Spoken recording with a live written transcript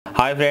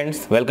Hi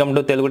friends, welcome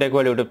to Telugu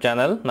టెక్వర్డ్ YouTube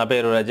channel. నా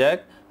పేరు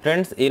Razak.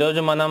 Friends, ఈరోజు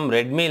మనం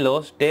రెడ్మీలో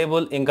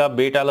స్టేబుల్ ఇంకా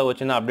బీటాలో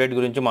వచ్చిన అప్డేట్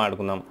గురించి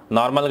మాట్లాడుకుందాం.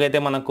 నార్మల్గా అయితే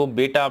మనకు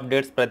బీటా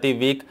అప్డేట్స్ ప్రతి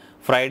వీక్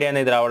ఫ్రైడే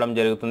అనేది రావడం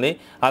జరుగుతుంది.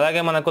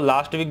 అలాగే మనకు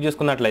లాస్ట్ వీక్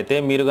చూసుకున్నట్లయితే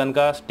మీరు కనుక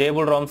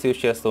స్టేబుల్ రామ్స్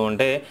యూస్ చేస్తూ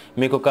ఉంటే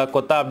మీకు ఒక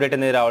కొత్త అప్డేట్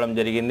అనేది రావడం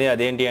జరిగింది.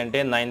 అదేంటి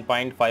అంటే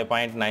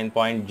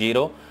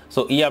 9.5.9.0.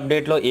 సో ఈ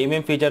అప్డేట్లో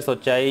ఏమేమి ఫీచర్స్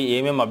వచ్చాయి,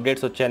 ఏమేమి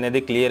అప్డేట్స్ వచ్చాయి అనేది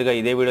క్లియర్గా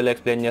ఇదే వీడియోలో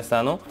ఎక్స్ప్లెయిన్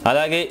చేస్తాను.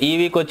 అలాగే ఈ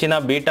వీక్ వచ్చిన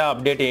బీటా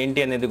అప్డేట్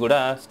ఏంటి అనేది కూడా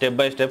స్టెప్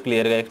బై స్టెప్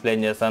క్లియర్గా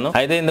ఎక్స్ప్లెయిన్ చేస్తాను.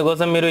 అయితే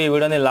ఇందుకోసం మీరు ఈ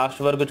వీడియోని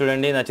లాస్ట్ వరకు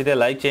చూడండి, నచ్చితే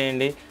లైక్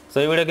చేయండి. సో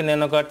ఈ వీడియోకి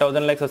నేను ఒక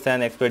 1000 లైక్స్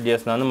వస్తాయని ఎక్స్పెక్ట్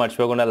చేస్తున్నాను.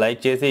 మర్చిపోకుండా లైక్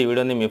చేసి ఈ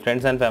వీడియోని మీ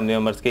ఫ్రెండ్స్ అండ్ ఫ్యామిలీ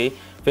మెంబర్స్కి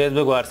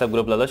ఫేస్బుక్, వాట్సాప్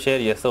గ్రూప్లలో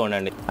షేర్ చేస్తూ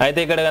ఉండండి. అయితే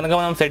ఇక్కడ కనుక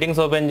మనం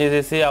సెట్టింగ్స్ ఓపెన్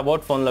చేసేసి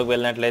అబౌట్ ఫోన్లోకి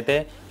వెళ్ళినట్లయితే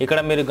ఇక్కడ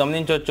మీరు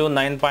గమనించవచ్చు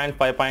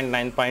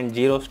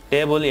 9.5.9.0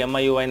 stable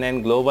MIUI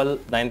 9 global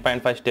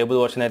 9.5 stable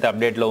version అయితే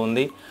అప్డేట్లో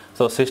ఉంది.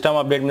 సో సిస్టమ్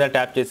అప్డేట్ మీద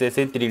ట్యాప్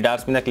చేసేసి 3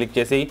 డాట్స్ మీద క్లిక్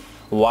చేసి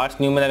వాట్స్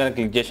న్యూ మీద కనుక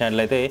క్లిక్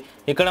చేసినట్లయితే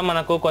ఇక్కడ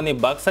మనకు కొన్ని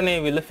బగ్స్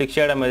అనేవి వీళ్ళు ఫిక్స్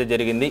చేయడం అనేది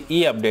జరిగింది ఈ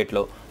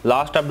అప్డేట్లో.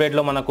 లాస్ట్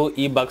అప్డేట్లో మనకు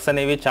ఈ బగ్స్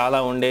అనేవి చాలా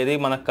ఉండేది,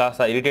 మనకు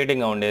కాస్త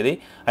ఇరిటేటింగ్గా ఉండేది.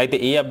 అయితే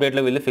ఈ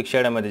అప్డేట్లో వీళ్ళు ఫిక్స్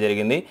చేయడం అయితే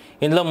జరిగింది.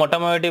 ఇందులో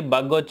మొట్టమొదటి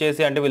బగ్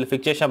వచ్చేసి, అంటే వీళ్ళు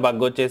ఫిక్స్ చేసిన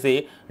బగ్ వచ్చేసి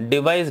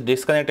device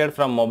disconnected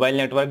from mobile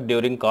network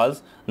during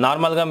calls.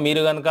 నార్మల్గా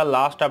మీరు కనుక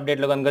లాస్ట్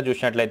అప్డేట్లో కనుక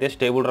చూసినట్లయితే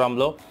స్టేబుల్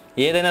రామ్లో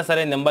ఏదైనా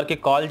సరే నెంబర్కి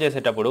కాల్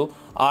చేసేటప్పుడు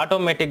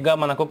ఆటోమేటిక్గా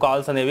మనకు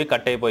కాల్స్ అనేవి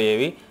కట్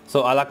అయిపోయేవి. సో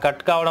అలా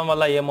కట్ కావడం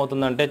వల్ల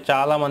ఏమవుతుందంటే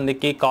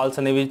చాలామందికి కాల్స్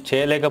అనేవి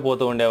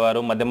చేయలేకపోతూ ఉండేవారు.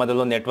 మధ్య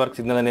మధ్యలో నెట్వర్క్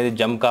సిగ్నల్ అనేది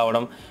జంప్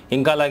కావడం,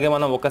 ఇంకా అలాగే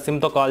మనం ఒక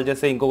సిమ్తో కాల్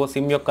చేస్తే ఇంకొక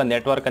సిమ్ యొక్క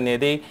నెట్వర్క్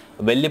అనేది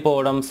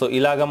వెళ్ళిపోవడం. సో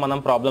ఇలాగా మనం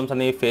ప్రాబ్లమ్స్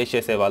అనేవి ఫేస్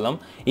చేసేవాళ్ళం.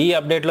 ఈ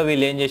అప్డేట్లో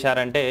వీళ్ళు ఏం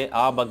చేశారంటే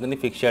ఆ బగ్ని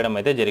ఫిక్స్ చేయడం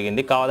అయితే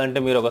జరిగింది.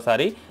 కావాలంటే మీరు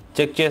ఒకసారి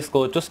చెక్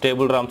చేసుకోవచ్చు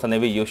స్టేబుల్ రామ్స్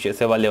అనేవి యూస్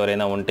చేసే వాళ్ళు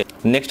ఎవరైనా ఉంటే.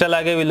 నెక్స్ట్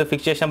అలాగే వీళ్ళు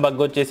ఫిక్స్ చేసిన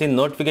బగ్ వచ్చేసి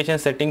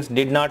notification settings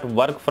did not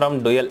work from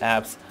dual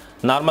apps.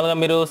 నార్మల్గా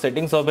మీరు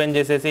సెట్టింగ్స్ ఓపెన్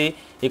చేసేసి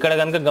ఇక్కడ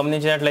కనుక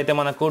గమనించినట్లయితే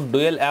మనకు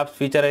డ్యూయల్ యాప్స్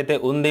ఫీచర్ అయితే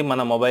ఉంది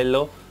మన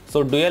మొబైల్లో. సో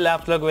డ్యూయల్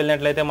యాప్స్లోకి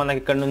వెళ్ళినట్లయితే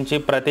మనకి ఇక్కడ నుంచి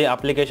ప్రతి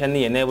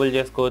అప్లికేషన్ని ఎనేబుల్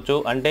చేసుకోవచ్చు,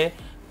 అంటే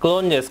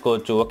క్లోన్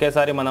చేసుకోవచ్చు.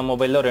 ఒకేసారి మన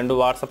మొబైల్లో 2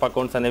 వాట్సాప్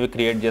అకౌంట్స్ అనేవి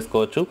క్రియేట్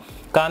చేసుకోవచ్చు.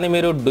 కానీ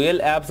మీరు డ్యూయల్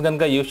యాప్స్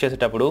కనుక యూస్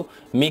చేసేటప్పుడు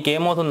మీకు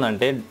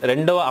ఏమవుతుందంటే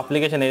రెండవ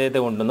అప్లికేషన్ ఏదైతే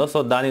ఉంటుందో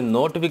సో దాని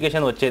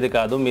నోటిఫికేషన్ వచ్చేది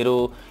కాదు మీరు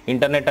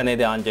ఇంటర్నెట్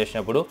అనేది ఆన్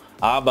చేసినప్పుడు.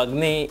 ఆ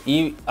బగ్ని ఈ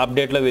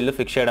అప్డేట్లో వీళ్ళు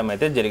ఫిక్స్ చేయడం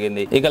అయితే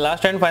జరిగింది. ఇక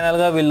లాస్ట్ అండ్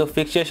ఫైనల్గా వీళ్ళు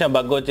ఫిక్స్ చేసిన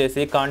బగ్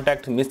వచ్చేసి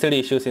contact missed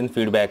issues in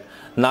feedback.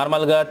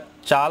 నార్మల్గా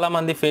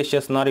చాలామంది ఫేస్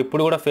చేస్తున్నారు,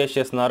 ఇప్పుడు కూడా ఫేస్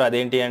చేస్తున్నారు.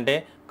 అదేంటి అంటే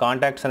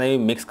కాంటాక్ట్స్ అనేవి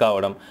మిక్స్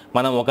కావడం.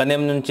 మనం ఒక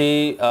నేమ్ నుంచి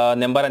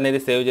నెంబర్ అనేది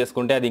సేవ్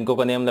చేసుకుంటే అది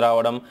ఇంకొక నేమ్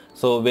రావడం,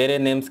 సో వేరే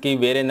నేమ్స్కి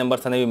వేరే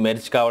నెంబర్స్ అనేవి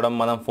మెర్జ్ కావడం,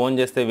 మనం ఫోన్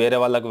చేస్తే వేరే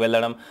వాళ్ళకు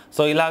వెళ్ళడం.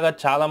 సో ఇలాగా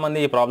చాలామంది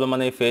ఈ ప్రాబ్లం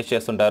అనేది ఫేస్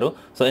చేస్తుంటారు.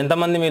 సో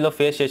ఎంతమంది మీలో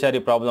ఫేస్ చేశారు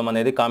ఈ ప్రాబ్లం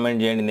అనేది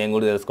కామెంట్ చేయండి, నేను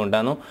కూడా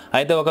తెలుసుకుంటాను.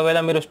 అయితే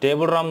ఒకవేళ మీరు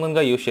స్టేబుల్ రామ్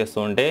కనుక యూస్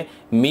చేస్తూ ఉంటే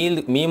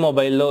మీ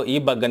మొబైల్లో ఈ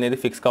బగ్ అనేది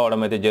ఫిక్స్ కావడం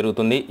అయితే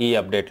జరుగుతుంది ఈ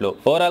అప్డేట్లో.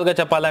 ఓవరాల్గా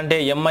చెప్పాలంటే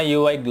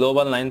MIUI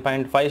గ్లోబల్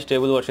 9.5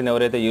 స్టేబుల్ వర్షన్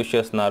ఎవరైతే యూస్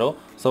చేస్తున్నారో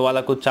సో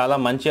వాళ్ళకు చాలా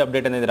మంచి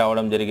అప్డేట్ అనేది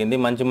రావడం జరిగింది.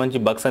 మంచి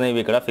బగ్స్ అనేవి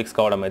ఇక్కడ ఫిక్స్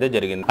కావడం అయితే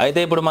జరిగింది. అయితే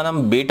ఇప్పుడు మనం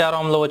బీటా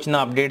రామ్లో వచ్చిన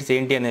అప్డేట్స్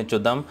ఏంటి అనేది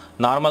చూద్దాం.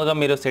 నార్మల్గా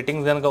మీరు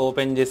సెట్టింగ్స్ కనుక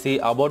ఓపెన్ చేసి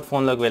అబౌట్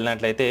ఫోన్లోకి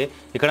వెళ్ళినట్లయితే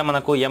ఇక్కడ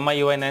మనకు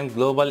MIUI 9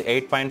 గ్లోబల్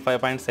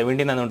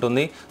 8.5.17 అని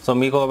ఉంటుంది. సో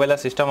మీకు ఒకవేళ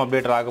సిస్టమ్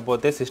అప్డేట్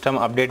రాకపోతే సిస్టమ్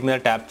అప్డేట్ మీద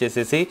ట్యాప్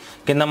చేసేసి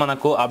కింద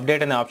మనకు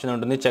అప్డేట్ అనే ఆప్షన్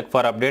ఉంటుంది, చెక్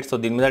ఫర్ అప్డేట్. సో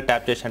దీని మీద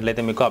ట్యాప్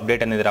చేసినట్లయితే మీకు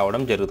అప్డేట్ అనేది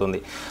రావడం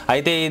జరుగుతుంది.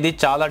 అయితే ఇది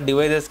చాలా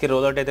డివైజెస్కి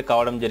రోల్అవుట్ అయితే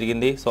కావడం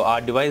జరిగింది. సో ఆ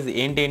డివైస్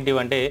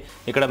ఏంటివంటే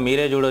ఇక్కడ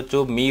మీరే చూడొచ్చు,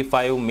 Mi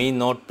 5, Mi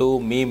Note 2,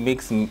 Mi Mix,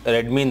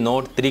 Redmi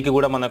Note 3కి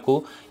కూడా మనకు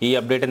ఈ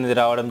అప్డేట్ అనేది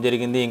రావడం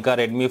జరిగింది. ఇంకా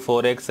Redmi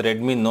 4X,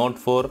 Redmi Note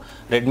 4,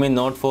 Redmi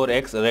Note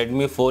 4X,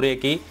 Redmi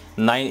 4aకి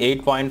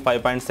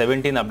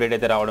 8.5.17 update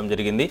అయితే రావడం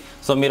జరిగింది.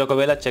 సో మీరు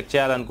ఒకవేళ చెక్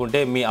చేయాలనుకుంటే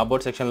మీ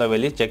అబౌట్ సెక్షన్లో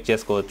వెళ్ళి చెక్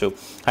చేసుకోవచ్చు.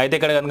 అయితే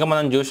ఇక్కడ కనుక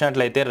మనం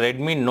చూసినట్లయితే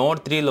Redmi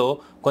Note 3లో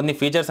కొన్ని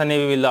ఫీచర్స్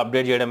అనేవి వీళ్ళు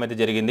అప్డేట్ చేయడం అయితే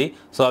జరిగింది.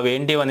 సో అవి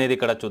ఏంటి అనేది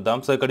ఇక్కడ చూద్దాం.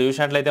 సో ఇక్కడ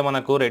చూసినట్లయితే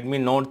మనకు Redmi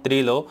Note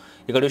 3లో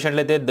ఇక్కడ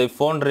చూసినట్లయితే the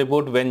phone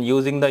reboot when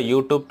using the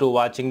YouTube to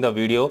watching the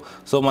video.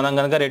 So మనం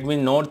కనుక Redmi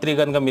Note 3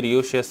 కనుక మీరు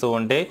యూస్ చేస్తూ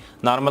ఉంటే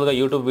నార్మల్గా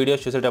యూట్యూబ్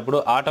వీడియోస్ చూసేటప్పుడు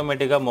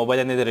ఆటోమేటిక్గా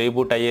మొబైల్ అనేది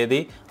రీబూట్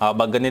అయ్యేది. ఆ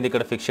బగ్ అనేది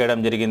ఇక్కడ ఫిక్స్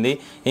చేయడం జరిగింది.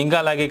 ఇంకా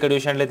అలాగే ఇక్కడ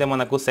చూసినట్లయితే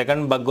మనకు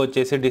సెకండ్ బగ్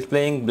వచ్చేసి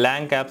displaying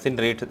blank apps in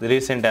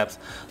recent apps.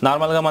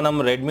 నార్మల్గా మనం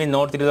Redmi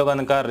Note 3లో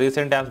కనుక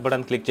రీసెంట్ యాప్స్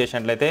బటన్ క్లిక్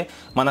చేసినట్లయితే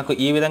మనకు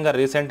ఈ విధంగా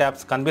రీసెంట్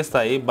యాప్స్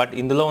కనిపిస్తాయి, బట్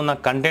ఇందులో ఉన్న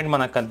కంటెంట్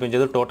మనకు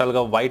కనిపించదు,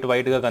 టోటల్గా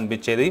వైట్గా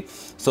కనిపించేది.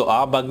 సో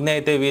ఆ బగ్ని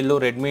అయితే వీళ్ళు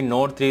Redmi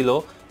Note 3లో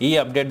ఈ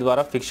అప్డేట్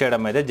ద్వారా ఫిక్స్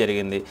చేయడం అయితే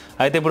జరిగింది.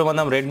 అయితే ఇప్పుడు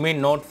మనం Redmi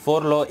Note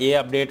 4లో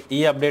ఈ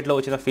అప్డేట్లో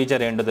వచ్చిన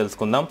ఫీచర్ ఏంటో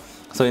తెలుసుకుందాం.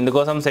 సో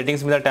ఇందుకోసం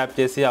సెట్టింగ్స్ మీద ట్యాప్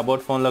చేసి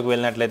అబౌట్ ఫోన్లోకి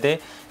వెళ్ళినట్లయితే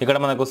ఇక్కడ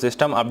మనకు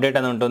సిస్టమ్ అప్డేట్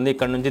అని ఉంటుంది.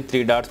 ఇక్కడ నుంచి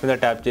 3 డాట్స్ మీద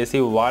ట్యాప్ చేసి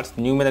వాట్స్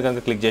న్యూ మీద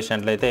కనుక క్లిక్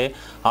చేసినట్లయితే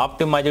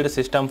optimised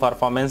system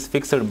performance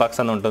fixed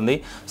bugs అని ఉంటుంది.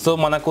 సో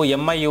మనకు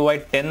MIUI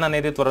 10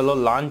 అనేది త్వరలో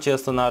లాంచ్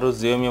చేస్తున్నారు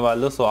Xiaomi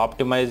వాళ్ళు. సో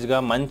ఆప్టిమైజ్గా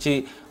మంచి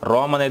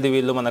రామ్ అనేది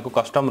వీళ్ళు మనకు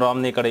కస్టమ్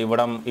రామ్ని ఇక్కడ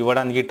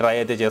ఇవ్వడానికి ట్రై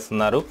అయితే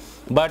చేస్తున్నారు.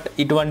 బట్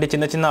ఇటువంటి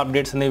చిన్న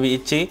అప్డేట్స్ అనేవి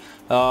ఇచ్చి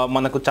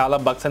మనకు చాలా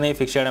బగ్స్ అనేవి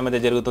ఫిక్స్ చేయడం అయితే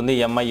జరుగుతుంది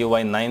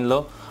MIUI 9లో.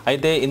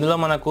 అయితే ఇందులో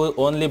మనకు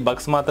ఓన్లీ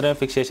బగ్స్ మాత్రమే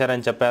ఫిక్స్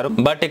చేశారని చెప్పారు.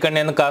 బట్ ఇక్కడ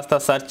నేను కాస్త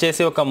సెర్చ్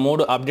చేసి ఒక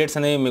 3 అప్డేట్స్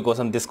అనేవి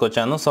మీకోసం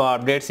తీసుకొచ్చాను. సో ఆ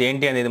అప్డేట్స్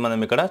ఏంటి అనేది మనం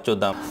ఇక్కడ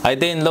చూద్దాం.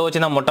 అయితే ఇందులో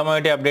వచ్చిన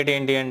మొట్టమొదటి అప్డేట్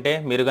ఏంటి అంటే,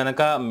 మీరు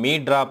కనుక మీ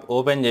డ్రాప్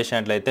ఓపెన్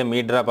చేసినట్లయితే,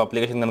 మీ డ్రాప్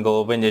అప్లికేషన్ కనుక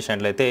ఓపెన్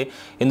చేసినట్లయితే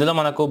ఇందులో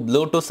మనకు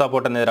బ్లూటూత్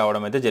సపోర్ట్ అనేది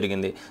రావడం అయితే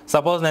జరిగింది.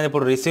 సపోజ్ నేను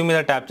ఇప్పుడు రిసీవ్ మీద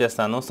ట్యాప్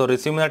చేస్తాను. సో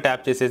రిసీవ్ మీద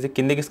ట్యాప్ చేసేసి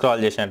కిందికి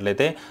స్క్రాల్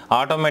చేసినట్లయితే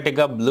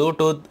ఆటోమేటిక్గా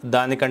బ్లూటూత్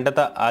దానికంటే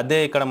అదే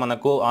ఇక్కడ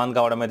మనకు ఆన్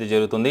కావడం అయితే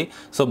జరుగుతుంది.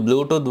 సో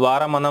బ్లూటూత్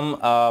ద్వారా మనం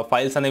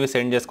ఫైల్స్ అనేవి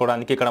సెండ్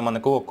చేసుకోవడానికి ఇక్కడ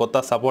మనకు ఒక కొత్త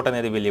సపోర్ట్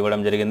అనేది వీళ్ళు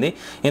ఇవ్వడం జరిగింది.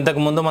 ఇంతకు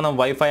ముందు మనం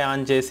వైఫై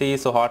ఆన్ చేసి,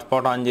 సో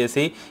హాట్స్పాట్ ఆన్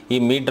చేసి ఈ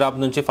మీ డ్రాప్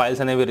నుంచి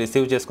ఫైల్స్ అనేవి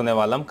రిసీవ్ చేసుకునే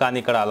వాళ్ళం. కానీ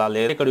ఇక్కడ అలా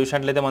లేదు. ఇక్కడ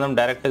చూసినట్లయితే మనం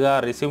డైరెక్ట్గా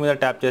రిసీవ్ మీద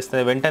ట్యాప్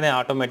చేస్తే వెంటనే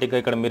ఆటోమేటిక్గా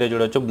ఇక్కడ మీరే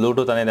చూడొచ్చు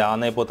బ్లూటూత్ అనేది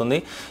ఆన్ అయిపోతుంది.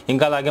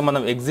 ఇంకా అలాగే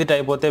మనం ఎగ్జిట్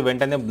అయిపోతే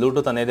వెంటనే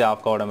బ్లూటూత్ అనేది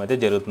ఆఫ్ కావడం అయితే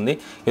జరుగుతుంది.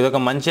 ఇది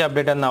ఒక మంచి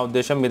అప్డేట్ అని నా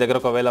ఉద్దేశం. మీ దగ్గర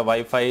ఒకవేళ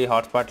వైఫై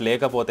హాట్స్పాట్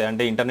లేకపోతే,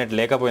 అంటే ఇంటర్నెట్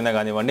లేకపోయినా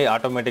కానివ్వండి,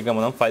 ఆటోమేటిక్గా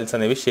మనం ఫైల్స్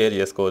అనేవి షేర్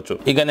చేసుకోవచ్చు.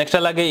 ఇక నెక్స్ట్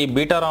అలాగే ఈ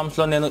బీటా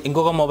రామ్స్లో నేను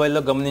ఇంకొక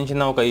మొబైల్లో గమనించిన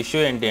ఒక ఇష్యూ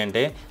ఏంటి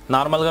అంటే,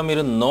 నార్మల్గా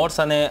మీరు నోట్స్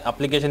అనే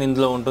అప్లికేషన్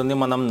ఇందులో ఉంటుంది,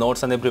 మనం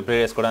నోట్స్ అనేది ప్రిపేర్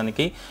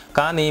చేసుకోవడానికి.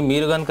 కానీ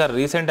మీరు కనుక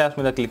రీసెంట్ యాప్స్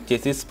మీద క్లిక్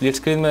చేసి, స్ప్లిట్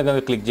స్క్రీన్ మీద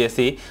కనుక క్లిక్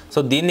చేసి,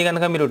 సో దీన్ని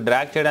కనుక మీరు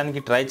డ్రాగ్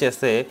చేయడానికి ట్రై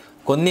చేస్తే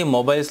కొన్ని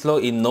మొబైల్స్లో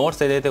ఈ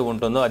నోట్స్ ఏదైతే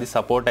ఉంటుందో అది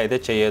సపోర్ట్ అయితే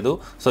చేయదు.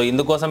 సో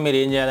ఇందుకోసం మీరు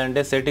ఏం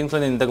చేయాలంటే, సెట్టింగ్స్లో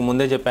నేను ఇంతకు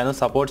ముందే చెప్పాను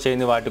సపోర్ట్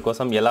చేయని వాటి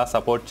కోసం ఎలా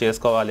సపోర్ట్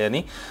చేసుకోవాలి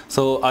అని.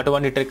 సో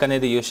అటువంటి ట్రిక్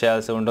అనేది యూజ్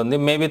చేయాల్సి ఉంటుంది.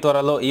 మేబీ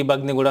త్వరలో ఈ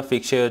బగ్ని కూడా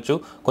ఫిక్స్ చేయొచ్చు.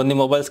 కొన్ని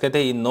మొబైల్స్కి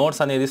అయితే ఈ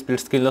నోట్స్ అనేది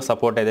స్ప్లిట్ స్క్రీన్లో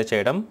సపోర్ట్ అయితే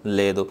చేయడం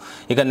లేదు.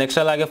 ఇక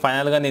నెక్స్ట్ అలాగే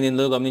ఫైనల్గా నేను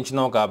ఇందులో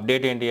గమనించిన ఒక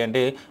అప్డేట్ ఏంటి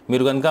అంటే,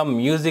 మీరు కనుక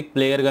మ్యూజిక్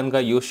ప్లేయర్ కనుక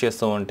యూజ్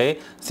చేస్తూ ఉంటే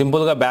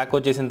సింపుల్గా బ్యాక్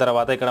వచ్చేసిన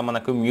తర్వాత ఇక్కడ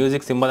మనకు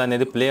మ్యూజిక్ సింబల్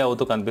అనేది ప్లే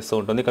అవుతూ కనిపిస్తూ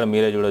ఉంటుంది. ఇక్కడ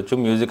మీరే చూడొచ్చు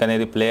మ్యూజిక్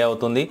అనేది ప్లే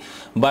అవుతుంది.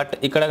 బట్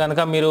ఇక్కడ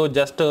కనుక మీరు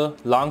జస్ట్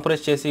లాంగ్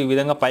ప్రెస్ చేసి ఈ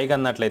విధంగా పైకి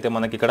అన్నట్లయితే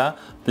మనకి ఇక్కడ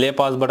ప్లే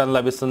పాజ్ బటన్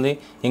లభిస్తుంది.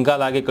 ఇంకా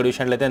అలాగే ఇక్కడ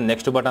చూసినట్లయితే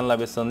నెక్స్ట్ బటన్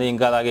లభిస్తుంది.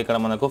 ఇంకా అలాగే ఇక్కడ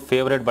మనకు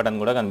ఫేవరెట్ బటన్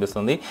కూడా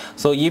కనిపిస్తుంది.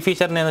 సో ఈ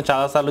ఫీచర్ నేను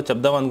చాలాసార్లు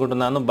చెప్దాం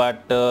అనుకుంటున్నాను.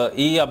 బట్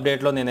ఈ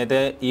అప్డేట్లో నేనైతే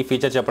ఈ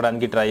ఫీచర్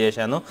చెప్పడానికి ట్రై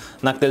చేశాను.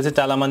 నాకు తెలిసి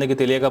చాలామందికి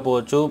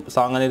తెలియకపోవచ్చు.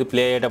 సాంగ్ అనేది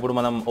ప్లే అయ్యేటప్పుడు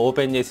మనం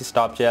ఓపెన్ చేసి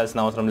స్టాప్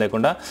చేయాల్సిన అవసరం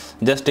లేకుండా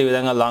జస్ట్ ఈ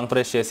విధంగా లాంగ్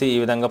ప్రెస్ చేసి ఈ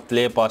విధంగా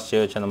ప్లే పాజ్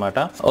చేయొచ్చు అనమాట.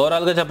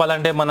 ఓవరాల్గా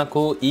చెప్పాలంటే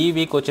మనకు ఈ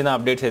వీక్ వచ్చిన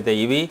అప్డేట్స్ అయితే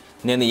ఇవి.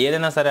 నేను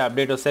ఏదైనా సరే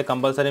అప్డేట్ వస్తే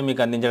కంపల్సరీ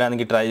మీకు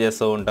అందించడానికి ట్రై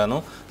చేస్తూ ఉంటాను.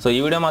 సో ఈ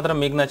వీడియో మాత్రం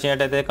మీకు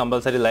నచ్చినట్టయితే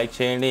కంపల్సరీ లైక్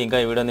చేయండి. ఇంకా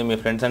ఈ వీడియోని మీ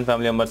ఫ్రెండ్స్ అండ్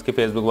ఫ్యామిలీ మెంబర్స్కి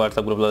ఫేస్బుక్,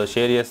 వాట్సాప్ గ్రూప్లో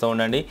షేర్ చేస్తూ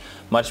ఉండండి.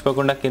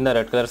 మర్చిపోకుండా కింద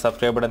red colour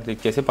subscribe button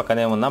click చేసి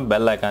పక్కనే ఉన్న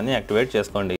బెల్ ఐకాన్ని యాక్టివేట్ చేసుకోండి.